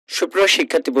সুপ্রিয়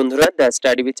শিক্ষার্থী বন্ধুরা, দ্য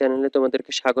স্টাডি বি চ্যানেলে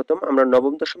তোমাদেরকে স্বাগতম। আমরা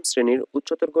নবম দশম শ্রেণীর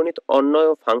উচ্চতর গণিত অন্বয়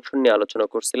ও ফাংশন নিয়ে আলোচনা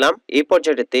করছিলাম। এই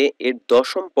পর্যায়েতে এর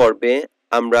দশম পর্বে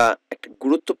আমরা একটা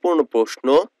গুরুত্বপূর্ণ প্রশ্ন,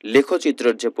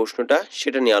 লেখচিত্রের যে প্রশ্নটা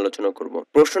সেটা নিয়ে আলোচনা করব।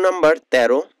 প্রশ্ন নাম্বার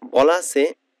 13 বলা আছে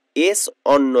এস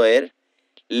অন্বয়ের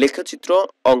লেখচিত্র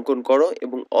অঙ্কন করো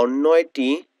এবং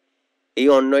এই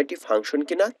অন্বয়টি ফাংশন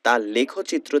কিনা তা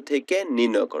লেখচিত্র থেকে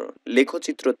নির্ণয় করো।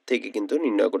 লেখচিত্র থেকে কিন্তু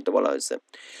নির্ণয় করতে বলা হয়েছে।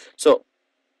 সো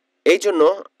এই জন্য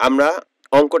আমরা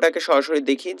অঙ্কটাকে সরাসরি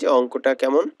দেখি যে অঙ্কটা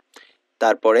কেমন।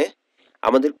 তারপরে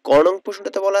আমাদের ক নং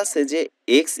প্রশ্নটাতে বলা আছে যে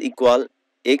x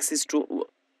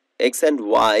and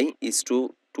Y is two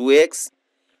 2x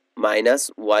minus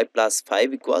Y plus 5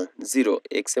 equal 0।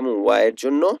 X এবং ওয়াই এর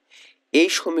জন্য এই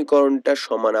সমীকরণটা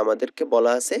সমান আমাদেরকে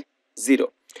বলা আছে 0।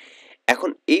 এখন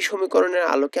এই সমীকরণের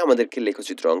আলোকে আমাদেরকে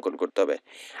লেখচিত্র অঙ্কন করতে হবে।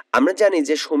 আমরা জানি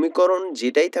যে সমীকরণ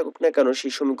যেটাই থাকুক না কেন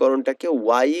সেই সমীকরণটাকে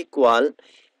y equal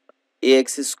ax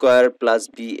square plus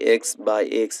bx বা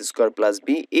ax স্কয়ার প্লাস b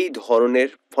এই ধরনের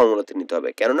ফর্মুলাতে নিতে হবে,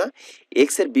 কেননা x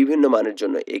এর বিভিন্ন মানের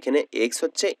জন্য এখানে x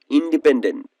হচ্ছে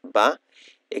ইন্ডিপেন্ডেন্ট, বা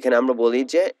এখানে আমরা বলি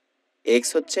যে x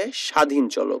হচ্ছে স্বাধীন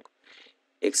চলক।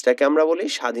 এক্সটাকে আমরা বলি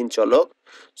স্বাধীন চলক।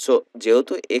 সো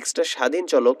যেহেতু এক্সটা স্বাধীন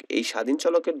চলক, এই স্বাধীন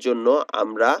চলকের জন্য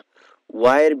আমরা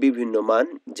y এর বিভিন্ন মান,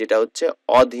 যেটা হচ্ছে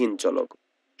অধীন চলক,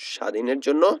 স্বাধীনের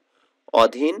জন্য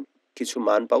অধীন কিছু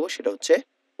মান পাবো, সেটা হচ্ছে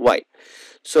y।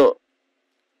 সো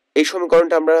এই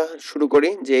সমীকরণটা আমরা শুরু করি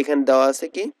যে এখানে দেওয়া আছে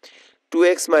কি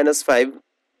 2x মাইনাস 5।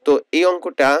 তো এই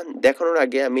অঙ্কটা দেখানোর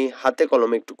আগে আমি হাতে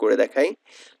কলমে একটু করে দেখাই।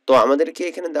 তো আমাদেরকে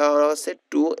এখানে দেওয়া আছে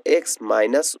 2x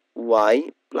minus Y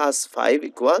plus 5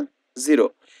 equal 0,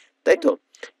 তাই তো?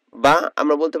 বা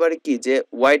আমরা বলতে পারি কি যে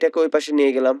ওয়াইটাকে ওই পাশে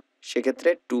নিয়ে গেলাম, সেক্ষেত্রে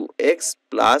 2x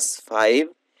প্লাস 5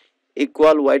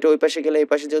 ইকুয়াল ওয়াইটা ওই পাশে গেলে এই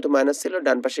পাশে যেহেতু মাইনাস ছিল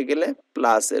ডান পাশে গেলে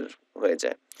প্লাসের হয়ে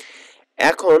যায়।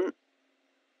 এখন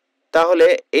তাহলে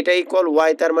এটা ইকুয়াল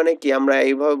y, তার মানে কি আমরা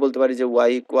এইভাবে বলতে পারি যে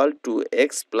y ইকুয়াল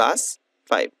 2x প্লাস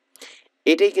 5।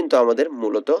 এটাই কিন্তু আমাদের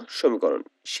মূলত সমীকরণ।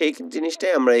 সেই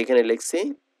জিনিসটাই আমরা এখানে লিখছি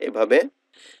এভাবে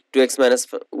 2x minus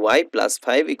y plus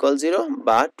 5 equal 0,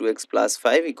 বা 2x প্লাস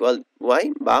 5 ইকুয়াল y,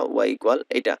 বা y ইকুয়াল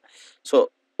এটা। সো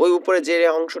ওই উপরে যে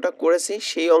অংশটা করেছি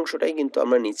সেই অংশটাই কিন্তু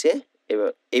আমরা নিচে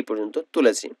এই পর্যন্ত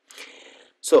তুলেছি।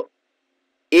 সো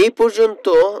এই পর্যন্ত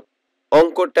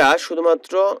অঙ্কটা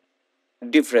শুধুমাত্র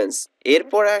ডিফারেন্স।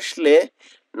 এরপর আসলে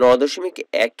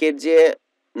 9.1 যে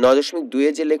 9.2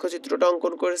 যে লেখচিত্রটা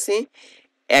অঙ্কন করেছি,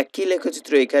 একই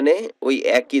লেখচিত্র এখানে ওই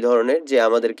একই ধরনের, যে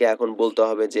আমাদেরকে এখন বলতে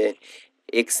হবে যে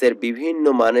এক্স এর বিভিন্ন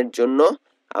মানের জন্য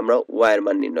আমরা ওয়াই এর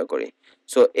মান নির্ণয় করি।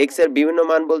 সো এক্স এর বিভিন্ন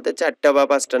মান বলতে 4টা বা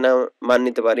 5টা মান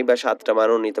নিতে পারি, বা 7টা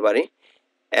মানও নিতে পারি,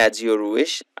 অ্যাজ ইউর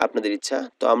উইশ, আপনাদের ইচ্ছা।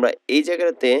 তো আমরা এই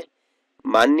জায়গাতে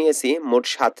মান নিয়েছি মোট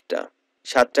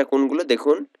 7টা কোনগুলো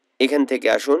দেখুন। এখান থেকে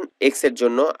আসুন, এক্স এর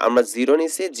জন্য আমরা 0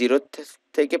 নিয়েছি, 0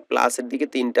 থেকে প্লাসের দিকে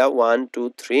 3টা 1 2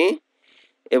 3,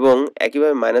 এবং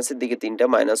একইভাবে মাইনাসের দিকে 3টা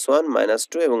 -1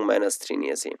 -2 এবং -3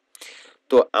 নিয়েছি।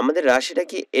 তো আমাদের রাশিটা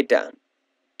কি এটা।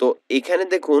 তো এখানে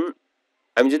দেখুন,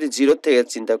 আমি যদি 0 থেকে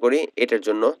চিন্তা করি এটার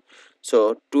জন্য, সো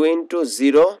 2 ইন্টু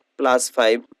 0 প্লাস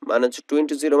 5 মানে হচ্ছে 2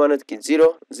 ইন্টু 0 মানে কি 0,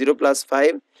 0 প্লাস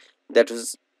 5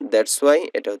 দ্যাটস ওয়াই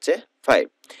এটা হচ্ছে 5।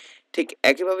 ঠিক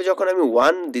একইভাবে যখন আমি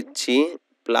 1 দিচ্ছি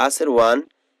প্লাসের 1,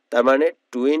 তার মানে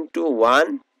 2 ইন্টু 1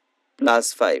 প্লাস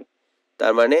 5,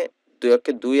 তার মানে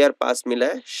 2 আর 5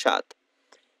 মিলায় 7।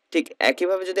 ঠিক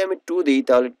একইভাবে যদি আমি 2 দিই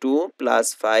তাহলে 2 প্লাস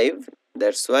 5,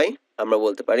 দ্যাটস ওয়াই আমরা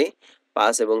বলতে পারি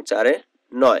 5 এবং 4 এ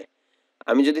 9।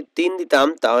 আমি যদি 3 দিতাম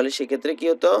তাহলে সেক্ষেত্রে কি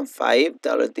হতো 5,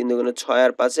 তাহলে 3 দুগুণে 6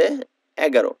 আর 5 এ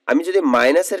 11। আমি যদি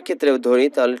মাইনাসের ক্ষেত্রে ধরি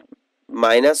তাহলে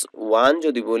 -1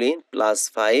 যদি বলি প্লাস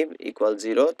 5 ইকুয়াল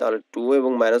 0, তাহলে 2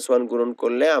 এবং -1 গুণন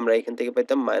করলে আমরা এখান থেকে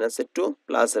পেতাম -2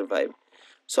 প্লাসের 5।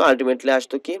 সো আলটিমেটলি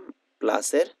আসতো কি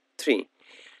প্লাসের 3।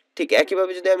 ঠিক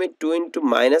একইভাবে যদি আমি 2 ইন্টু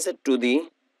 -2 দিই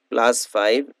প্লাস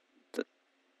 5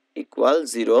 ইকুয়াল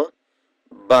 0,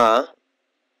 বা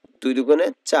 2 দুগুণে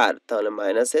 4, তাহলে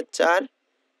 -4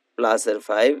 প্লাসের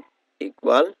 5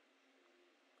 ইকুয়াল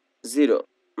 0,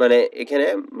 মানে এখানে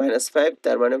 -5,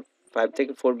 তার মানে 5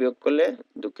 থেকে 4 বিয়োগ করলে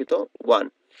দুঃখিত 1।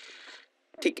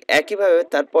 ঠিক একইভাবে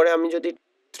তারপরে আমি যদি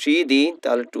 3 দিই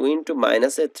তাহলে 2 ইন্টু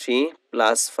 -3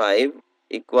 প্লাস 5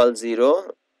 ইকুয়াল 0,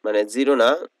 মানে 0 না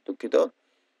দুঃখিত,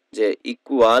 যে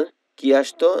ইকুয়াল কি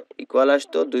আসতো, ইকুয়াল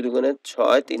আসতো 2 দুগুণে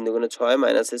 6, 3 দুগুণে 6,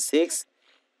 -6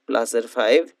 প্লাসের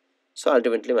 5, সো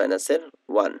আলটিমেটলি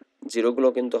 -1। জিরোগুলো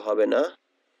কিন্তু হবে না,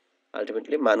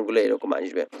 আলটিমেটলি মানগুলো এরকম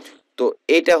আসবে। তো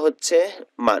এটা হচ্ছে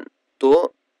মান। তো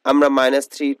আমরা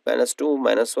 -3 -2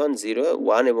 -1 0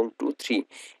 1 এবং 2 3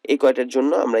 এই কয়টার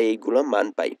জন্য আমরা এইগুলো মান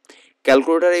পাই।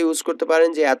 ক্যালকুলেটর ইউজ করতে পারেন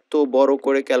যে এত বড়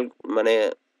করে মানে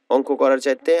অঙ্ক করার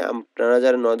চাইতে আপনারা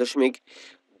যারা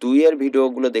 9.2 এর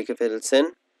ভিডিওগুলো দেখে ফেলছেন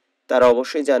তারা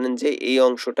অবশ্যই জানেন যে এই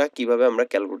অংশটা কিভাবে আমরা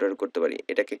ক্যালকুলেটর করতে পারি,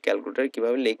 এটাকে ক্যালকুলেটরে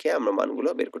কিভাবে লিখে আমরা মানগুলো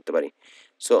বের করতে পারি।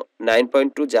 সো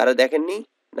 9.2 যারা দেখেননি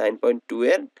 9.2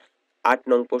 এর 8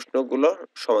 নং প্রশ্নগুলো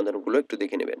সমাধানগুলো একটু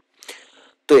দেখে নেবেন।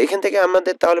 তো এখান থেকে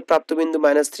আমাদের তাহলে প্রাপ্ত বিন্দু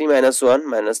 -3 -1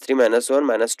 -3 -1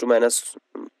 -2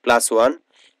 +1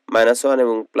 -1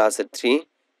 এবং প্লাসের 3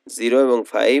 0 এবং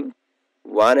 5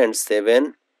 1 and 7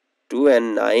 2 and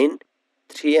 9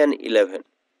 3 and 11।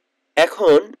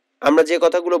 এখন আমরা যে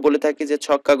কথাগুলো বলে থাকি যে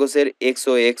ছক কাগজের এক্স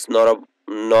ও এক্স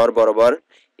নর বরাবর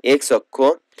এক্স অক্ষ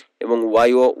এবং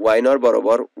ওয়াই ও ওয়াই নর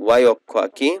বরাবর ওয়াই অক্ষ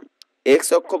আঁকি। এক্স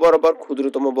অক্ষ বরাবর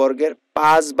ক্ষুদ্রতম বর্গের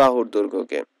 5 বাহুর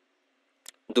দৈর্ঘ্যকে,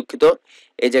 দুঃখিত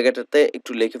এই জায়গাটাতে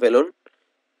একটু লিখে ফেলুন,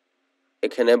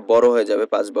 এখানে বড় হয়ে যাবে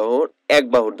 5 বাহুর, 1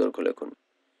 বাহুর দৈর্ঘ্য লিখুন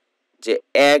যে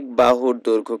 1 বাহুর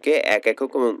দৈর্ঘ্যকে 1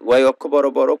 একক এবং ওয়াই অক্ষ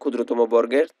বরাবর ক্ষুদ্রতম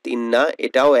বর্গের 3 না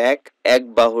এটাও 1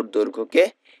 বাহুর দৈর্ঘ্যকে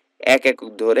 1 একক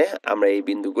ধরে আমরা এই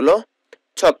বিন্দুগুলো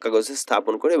ছক কাগজে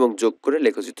স্থাপন করি এবং যোগ করে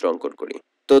লেখচিত্র অঙ্কন করি।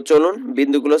 তো চলুন,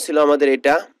 বিন্দুগুলো ছিল আমাদের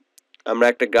এটা। আমরা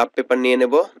একটা গ্রাফ পেপার নিয়ে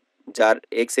নেব যার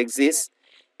এক্স এক্সিস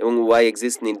এবং ওয়াই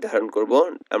এক্সিস নির্ধারণ করব।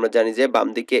 আমরা জানি যে বাম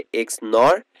দিকে এক্স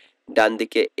নর, ডান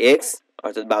দিকে এক্স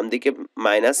অর্থাৎ বাম দিকে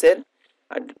মাইনাসের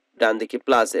আর ডান দিকে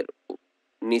প্লাসের,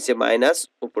 নিচে মাইনাস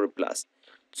উপরে প্লাস।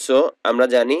 সো আমরা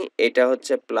জানি এটা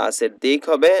হচ্ছে প্লাসের দিক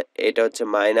হবে, এটা হচ্ছে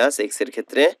মাইনাস এক্স এর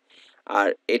ক্ষেত্রে, আর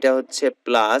এটা হচ্ছে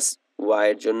প্লাস ওয়াই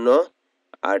এর জন্য,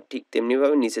 আর ঠিক তেমনি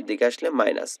ভাবে নিচের দিকে আসলে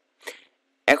মাইনাস।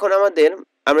 এখন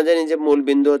আমরা জানি যে মূল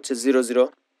বিন্দু হচ্ছে 0 0,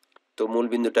 তো মূল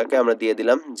বিন্দুটাকে আমরা দিয়ে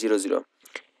দিলাম 0 0।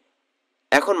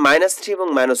 এখন -3 এবং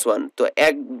 -1 তো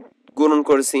 1 গুণন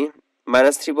করেছি।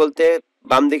 -3 বলতে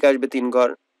বাম দিকে আসবে 3 ঘর,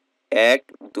 1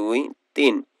 2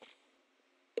 3,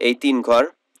 এই 3 ঘর।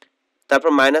 তারপর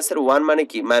মাইনাসের 1 মানে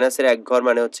কি, মাইনাসের 1 ঘর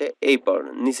মানে হচ্ছে এই পর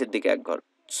নিচের দিকে 1 ঘর।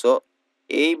 সো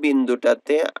এই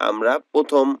বিন্দুটাতে আমরা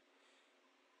প্রথম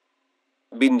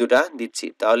বিন্দুটা দিচ্ছি,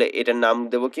 তাহলে এটার নাম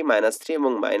দেব কি -3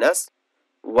 এবং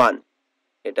 -1,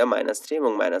 এটা -3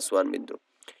 এবং -1 বিন্দু।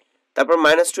 তারপর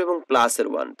 -2 এবং প্লাসের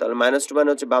 1, তাহলে -2 মানে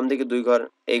হচ্ছে বাম দিকে 2 ঘর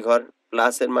এই ঘর,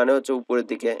 প্লাসের মানে হচ্ছে উপরের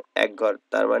দিকে 1 ঘর,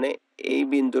 তার মানে এই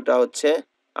বিন্দুটা হচ্ছে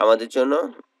আমাদের জন্য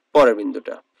পরের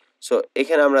বিন্দুটা। সো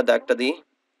এখানে আমরা দাগটা দিই।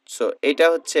 সো এটা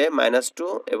হচ্ছে -2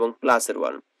 এবং প্লাসের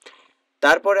 1।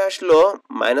 তারপরে আসলো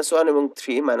 -1 এবং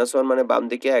 3, -1 মানে বাম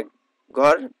দিকে 1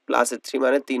 ঘর, প্লাসের 3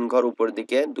 মানে 3 ঘর উপরের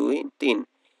দিকে 2 3।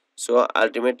 সো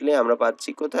আলটিমেটলি আমরা পাচ্ছি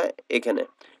কোথায়, এখানে।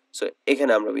 সো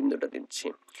এখানে আমরা বিন্দুটা দিচ্ছি।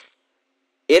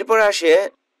 এরপর আসে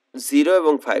 0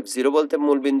 এবং 5, 0 বলতে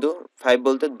মূল বিন্দু, 5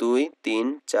 বলতে 2 3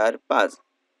 4 5।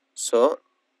 সো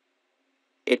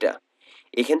এটা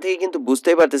এখান থেকে কিন্তু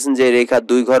বুঝতেই পারতেছেন যে রেখা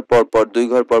 2 ঘর পর পর 2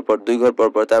 ঘর পর পর 2 ঘর পর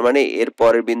পর, তার মানে এর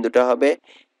পরের বিন্দুটা হবে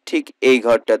ঠিক এই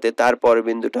ঘরটাতে, তারপরের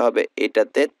বিন্দুটা হবে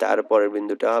এটাতে, তারপরের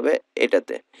বিন্দুটা হবে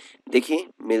এটাতে। দেখি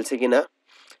মিলছে কিনা।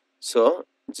 সো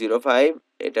 0 5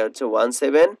 এটা হচ্ছে 1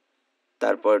 7,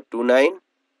 তারপর 2 9,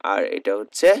 আর এটা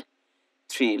হচ্ছে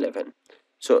 3 11।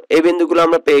 সো এই বিন্দুগুলো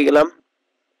আমরা পেয়ে গেলাম।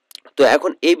 তো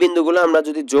এখন এই বিন্দুগুলো আমরা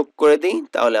যদি যোগ করে দিই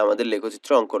তাহলে আমাদের লেখচিত্র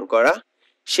অঙ্কন করা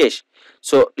শেষ।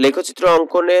 সো লেখচিত্র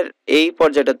অঙ্কনের এই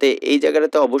পর্যায়টাতে এই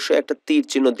জায়গাটাতে অবশ্যই একটা তীর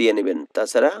চিহ্ন দিয়ে নেবেন,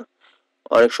 তাছাড়া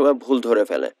অনেক সময় ভুল ধরে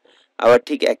ফেলে। আবার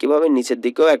ঠিক একইভাবে নিচের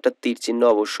দিকেও একটা তীর চিহ্ন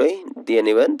অবশ্যই দিয়ে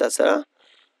নেবেন, তাছাড়া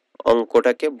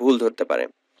অঙ্কটাকে ভুল ধরতে পারে।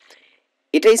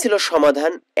 এটাই ছিল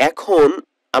সমাধান। এখন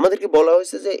আমাদেরকে বলা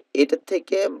হয়েছে যে এটা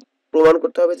থেকে প্রমাণ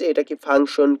করতে হবে যে এটা কি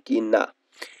ফাংশন কি না।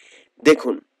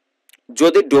 দেখুন,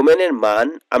 যদি ডোমেনের মান,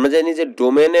 আমরা জানি যে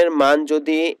ডোমেনের মান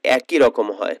যদি একই রকম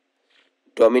হয়,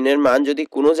 ডোমেনের মান যদি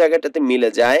কোনো জায়গাটাতে মিলে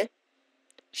যায়,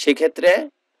 সেক্ষেত্রে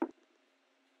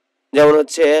যেমন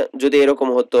হচ্ছে যদি এরকম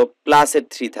হতো প্লাসের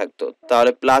 3 থাকতো,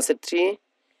 তাহলে প্লাসের 3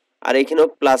 আর এখানেও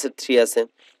প্লাসের 3 আছে,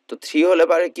 তো 3 হলে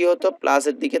পরে কি হতো,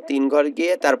 প্লাসের দিকে 3 ঘর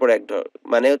গিয়ে তারপর 1 ঘর,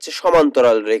 মানে হচ্ছে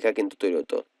সমান্তরাল রেখা কিন্তু তৈরি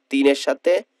হতো। 3 এর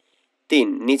সাথে 3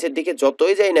 নিচের দিকে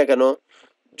যতই যাই না কেন,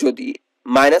 যদি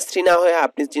 -3 না হয়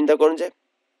আপনি চিন্তা করুন যে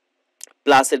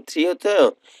প্লাসের 3 হতো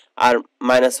আর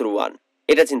মাইনাসের 1,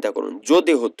 এটা চিন্তা করুন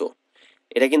যদি হতো,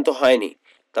 এটা কিন্তু হয়নি।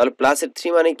 তাহলে প্লাসের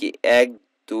 3 মানে কি 1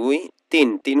 2 3,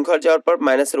 3 ঘর যাওয়ার পর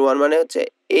মাইনাসের 1 মানে হচ্ছে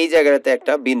এই জায়গাটাতে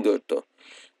একটা বিন্দু হতো।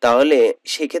 তাহলে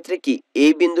সেক্ষেত্রে কি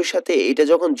এই বিন্দুর সাথে এটা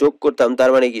যখন যোগ করতাম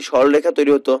তার মানে কি সরলরেখা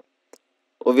তৈরি হতো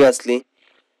অবভিয়াসলি।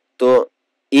 তো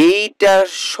এইটার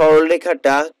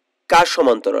সরলরেখাটা কার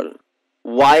সমান্তরাল,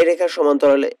 ওয়াই রেখার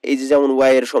সমান্তরাল। এই যে যেমন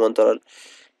ওয়াই এর সমান্তরাল,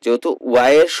 যেহেতু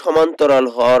ওয়াই এর সমান্তরাল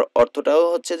হওয়ার অর্থটাও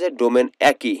হচ্ছে যে ডোমেন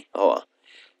একই হওয়া,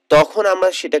 তখন আমরা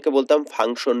সেটাকে বলতাম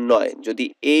ফাংশন নয়। যদি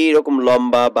এই রকম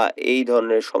লম্বা বা এই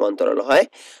ধরনের সমান্তরাল হয়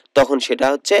তখন সেটা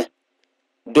হচ্ছে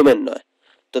ডোমেন নয়।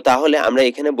 তো তাহলে আমরা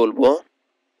এখানে বলবো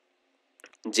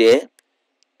যে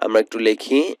আমরা একটু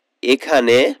লিখি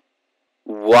এখানে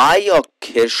y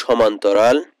অক্ষের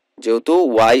সমান্তরাল, যেহেতু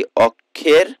y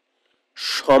অক্ষের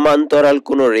সমান্তরাল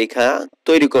কোনো রেখা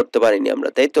তৈরি করতে পারিনি আমরা,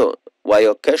 তাই তো? y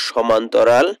অক্ষের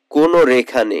সমান্তরাল কোনো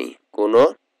রেখা নেই, কোনো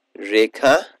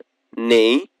রেখা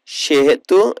নেই,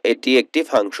 সেহেতু এটি একটি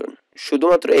ফাংশন।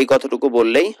 শুধুমাত্র এই কথাটুকু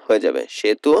বললেই হয়ে যাবে,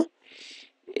 সেহেতু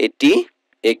এটি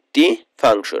একটি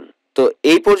ফাংশন। তো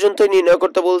এই পর্যন্তই নির্ণয়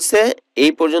করতে বলছে,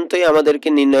 এই পর্যন্তই আমাদেরকে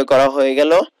নির্ণয় করা হয়ে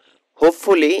গেল।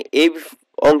 হোপফুলি এই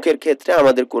অঙ্কের ক্ষেত্রে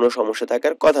আমাদের কোনো সমস্যা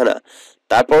থাকার কথা না।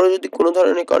 তারপরে যদি কোনো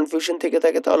ধরনের কনফিউশন থেকে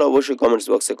থাকে তাহলে অবশ্যই কমেন্টস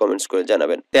বক্সে কমেন্টস করে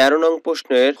জানাবেন। 13 নং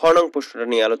প্রশ্নের খ নং প্রশ্নটা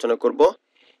নিয়ে আলোচনা করব।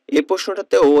 এই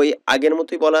প্রশ্নটাতে ওই আগের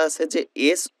মতোই বলা আছে যে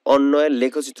এস অন্বয়ের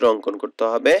লেখচিত্র অঙ্কন করতে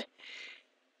হবে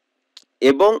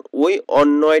এবং ওই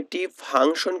অন্বয়টি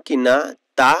ফাংশন কিনা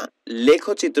তা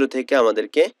লেখচিত্র থেকে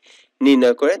আমাদেরকে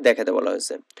নির্ণয় করে দেখাতে বলা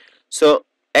হয়েছে। সো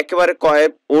একেবারে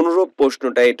কয়েক অনুরূপ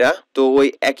প্রশ্নটা এটা, তো ওই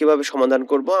একইভাবে সমাধান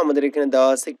করব। আমাদের এখানে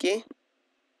দেওয়া আছে কি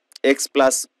x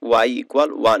প্লাস ওয়াই ইকুয়াল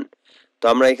 1। তো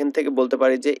আমরা এখান থেকে বলতে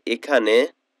পারি যে এখানে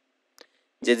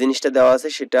যে জিনিসটা দেওয়া আছে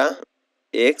সেটা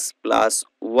x প্লাস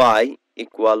ওয়াই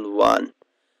ইকুয়াল 1,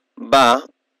 বা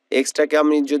এক্সটাকে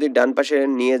আমি যদি ডান পাশে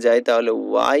নিয়ে যাই তাহলে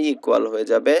y ইকুয়াল হয়ে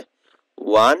যাবে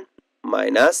 1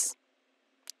 মাইনাস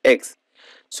এক্স।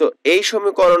 সো এই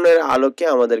সমীকরণের আলোকে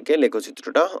আমাদেরকে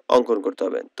লেখচিত্রটা অঙ্কন করতে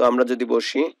হবে। তো আমরা যদি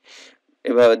বসি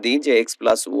এভাবে দিই যে x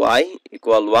প্লাস ওয়াই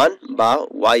ইকুয়াল 1 বা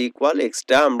y ইকুয়াল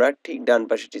এক্সটা আমরা ঠিক ডান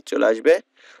পাশে চলে আসবে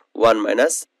 1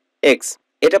 মাইনাস এক্স,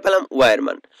 এটা পেলাম y এর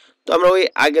মান। তো আমরা ওই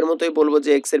আগের মতোই বলবো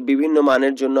যে x এর বিভিন্ন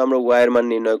মানের জন্য আমরা y এর মান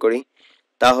নির্ণয় করি।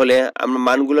 তাহলে আমরা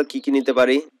মানগুলো কি কি নিতে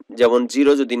পারি, যেমন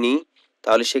 0 যদি নিই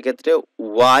তাহলে সেক্ষেত্রে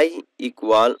y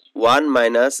ইকুয়াল 1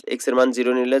 মাইনাস এক্স এর মান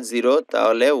 0 নিলে 0,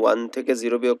 তাহলে 1 থেকে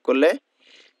 0 বিয়োগ করলে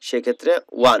সেক্ষেত্রে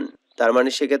 1, তার মানে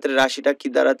সেক্ষেত্রে রাশিটা কি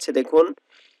দাঁড়াচ্ছে দেখুন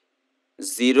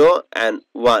 0 and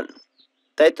 1,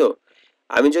 তাই তো?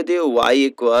 আমি যদি y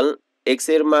ইকুয়াল এক্স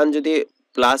এর মান যদি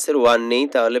প্লাসের 1 নেই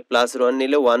তাহলে প্লাসের 1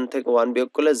 নিলে 1 থেকে 1 বিয়োগ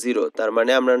করলে 0, তার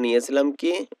মানে আমরা নিয়েছিলাম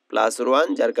কি প্লাসের 1,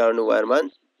 যার কারণে y এর মান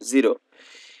 0।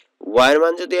 y এর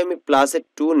মান যদি আমি প্লাসের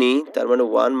 2 নিই তার মানে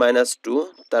 1 মাইনাস 2,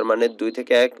 তার মানে 2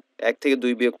 থেকে 1 থেকে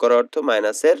 2 বিয়োগ করার অর্থ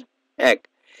মাইনাসের 1।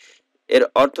 এর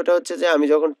অর্থটা হচ্ছে যে আমি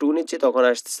যখন 2 নিচ্ছি তখন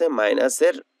আসছে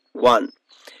মাইনাসের 1।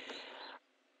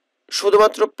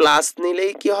 শুধুমাত্র প্লাস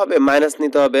নিলেই কি হবে, মাইনাস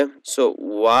নিতে হবে। So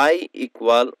y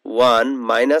equal 1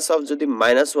 minus of যদি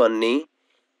মাইনাস 1 নিই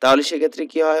তাহলে সেক্ষেত্রে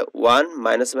কি হয় 1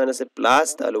 মাইনাস মাইনাসে প্লাস,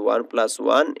 তাহলে 1 প্লাস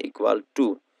 1 ইকুয়াল 2।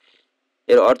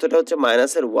 এর অর্থটা হচ্ছে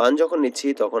মাইনাসের 1 যখন নিচ্ছি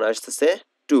তখন আসতেছে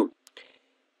 2।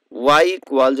 y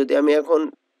ইকুয়াল যদি আমি এখন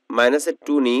মাইনাসের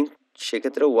 2 নিই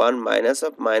সেক্ষেত্রে 1 মাইনাস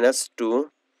অফ মাইনাস 2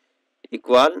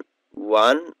 ইকুয়াল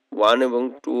 1, 1 এবং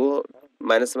 2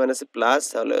 মাইনাস মাইনাসে প্লাস,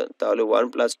 তাহলে 1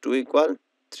 প্লাস 2 ইকুয়াল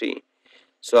 3।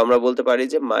 সো আমরা বলতে পারি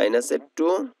যে মাইনাসের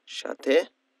 2 সাথে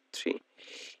 3।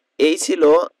 এই ছিল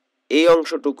এই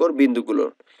অংশটুকুর বিন্দুগুলো।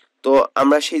 তো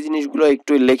আমরা সেই জিনিসগুলো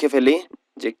একটু লিখে ফেলি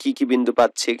যে কি কি বিন্দু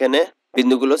পাচ্ছি এখানে।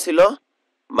 বিন্দুগুলো ছিল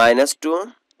 -2,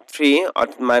 3,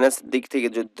 অর্থাৎ মাইনাসের দিক থেকে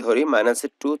যদি ধরি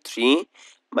মাইনাসের 2, 3,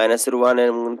 মাইনাসের 1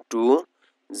 এবং 2,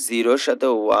 0 এর সাথে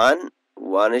 1,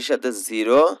 1 এর সাথে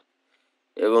 0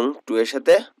 এবং 2 এর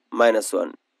সাথে -1,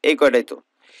 এই কয়টাই তো।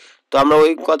 তো আমরা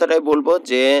ওই কথাটাই বলবো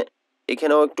যে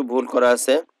এখানেও একটু ভুল করা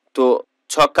আছে। তো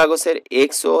ছক কাগজের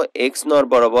x ও x নর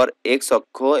বরাবর x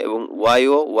অক্ষ এবং y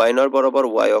ও y নর বরাবর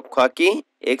y অক্ষ আঁকি।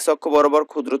 x অক্ষ বরাবর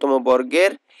ক্ষুদ্রতম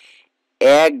বর্গের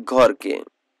এক ঘরকে,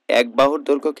 এক বাহুর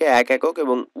দৈর্ঘ্যকে 1 একক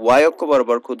এবং y অক্ষ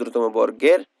বরাবর ক্ষুদ্রতম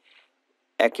বর্গের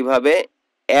একইভাবে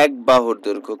এক বাহুর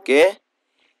দৈর্ঘ্যকে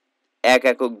 1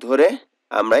 একক ধরে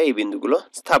আমরা এই বিন্দুগুলো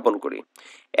স্থাপন করি।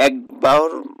 এক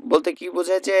বাহুর বলতে কি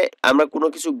বোঝায় যে আমরা কোনো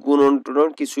কিছু গুণন টুনন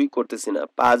কিছুই করতেছি না।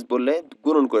 5 বললে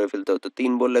গুণন করে ফেলতে হতো,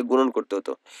 3 বললে গুণন করতে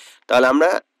হতো, তাহলে আমরা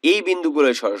এই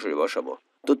বিন্দুগুলোই সরাসরি বসাবো।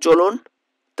 তো চলুন,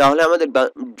 তাহলে আমাদের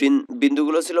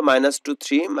বিন্দুগুলো ছিল -2,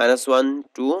 3, -1,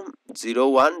 2, 0,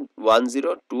 1, 1, 0,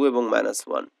 2 এবং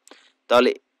 -1। তাহলে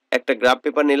একটা গ্রাফ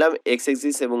পেপার নিলাম, x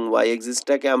এক্সিস এবং y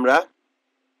এক্সিসটাকে আমরা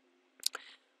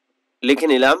লিখে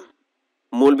নিলাম।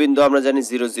 মূল বিন্দু আমরা জানি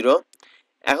 0, 0।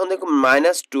 এখন দেখুন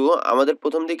 -2 আমাদের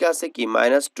প্রথম দিকে আছে কি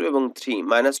 -2 এবং 3।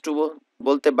 -2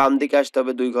 বলতে বাম দিকে আসতে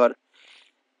হবে 2 ঘর,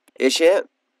 এসে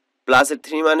প্লাসের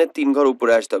 3 মানে 3 ঘর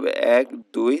উপরে আসতে হবে, 1,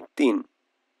 2, 3।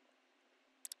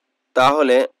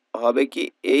 তাহলে হবে কি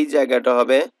এই জায়গাটা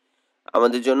হবে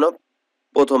আমাদের জন্য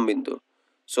প্রথম বিন্দু।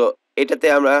 সো এটাতে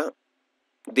আমরা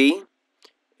দিই,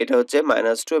 এটা হচ্ছে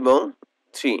 -2 এবং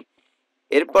 3।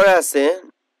 এরপরে আছে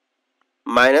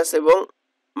মাইনাস এবং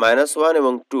 -1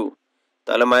 এবং 2।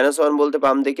 তাহলে -1 বলতে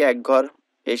বাম দিকে 1 ঘর,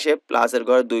 এসে প্লাসের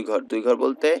ঘর 2 ঘর, 2 ঘর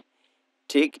বলতে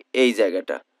ঠিক এই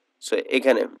জায়গাটা। সো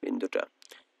এখানে বিন্দুটা,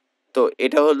 তো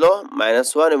এটা হলো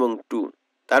 -1 এবং 2।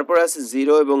 তারপর আছে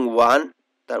 0 এবং 1,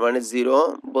 তার মানে 0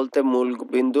 বলতে মূল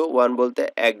বিন্দু, 1 বলতে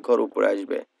এক ঘর উপরে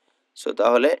আসবে। সো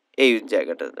তাহলে এই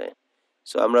জায়গাটাতে,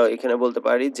 সো আমরা এখানে বলতে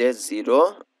পারি যে 0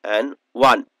 and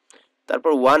 1।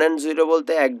 তারপর 1 and 0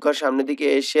 বলতে এক ঘর সামনের দিকে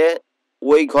এসে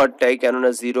ওই ঘরটাই,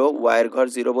 কেননা 0 y এর ঘর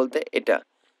 0 বলতে এটা,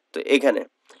 তো এখানে।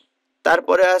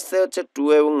 তারপরে আসছে হচ্ছে 2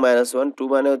 এবং -1, 2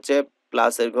 মানে হচ্ছে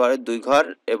প্লাসের ঘরে 2 ঘর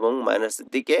এবং মাইনাসের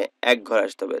দিকে এক ঘর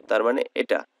আসতে হবে, তার মানে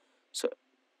এটা। সো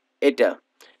এটা,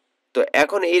 তো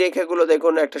এখন এই রেখাগুলো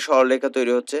দেখুন একটা সরলরেখা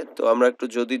তৈরি হচ্ছে, তো আমরা একটু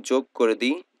যদি যোগ করে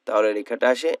দিই তাহলে রেখাটা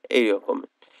আসে এইরকম।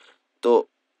 তো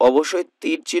অবশ্যই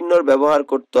তীর চিহ্নর ব্যবহার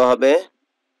করতে হবে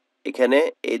এখানে,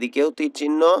 এদিকেও তীর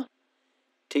চিহ্ন,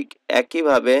 ঠিক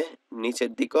একইভাবে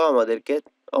নিচের দিকেও আমাদেরকে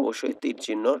অবশ্যই তীর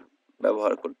চিহ্ন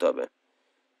ব্যবহার করতে হবে।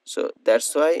 সো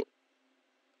দ্যাটস ওয়াই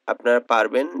আপনারা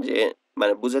পারবেন যে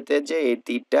মানে বুঝাতে যে এই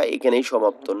তীরটা এখানেই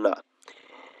সমাপ্ত না।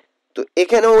 তো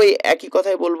এখানেও ওই একই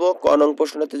কথাই বলবো, ক নং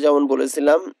প্রশ্নটাতে যেমন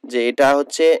বলেছিলাম যে এটা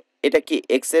হচ্ছে, এটা কি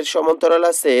এক্স এর সমান্তরাল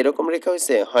আছে এরকম রেখা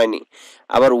হয়েছে, হয়নি।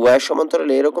 আবার ওয়াই এর সমান্তরাল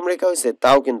এরকম রেখা হয়েছে,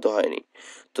 তাও কিন্তু হয়নি।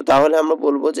 তো তাহলে আমরা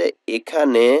বলবো যে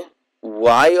এখানে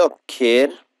ওয়াই অক্ষের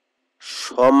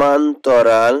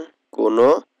সমান্তরাল কোনো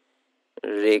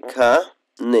রেখা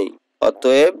নেই,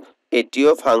 অতএব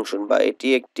এটিও ফাংশন বা এটি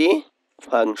একটি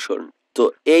ফাংশন। তো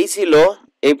এই ছিল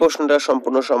এই প্রশ্নটার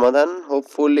সম্পূর্ণ সমাধান।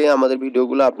 হোপফুলি আমাদের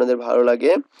ভিডিওগুলো আপনাদের ভালো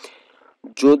লাগে।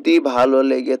 যদি ভালো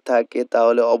লেগে থাকে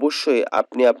তাহলে অবশ্যই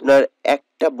আপনি আপনার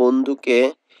একটা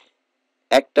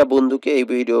বন্ধুকে এই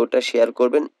ভিডিওটা শেয়ার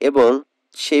করবেন এবং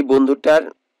সেই বন্ধুটার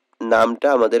নামটা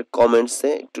আমাদের কমেন্টসে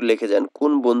একটু লিখে যান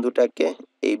কোন বন্ধুটাকে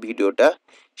এই ভিডিওটা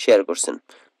শেয়ার করছেন।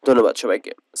 ধন্যবাদ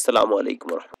সবাইকে। আসসালামু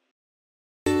আলাইকুম।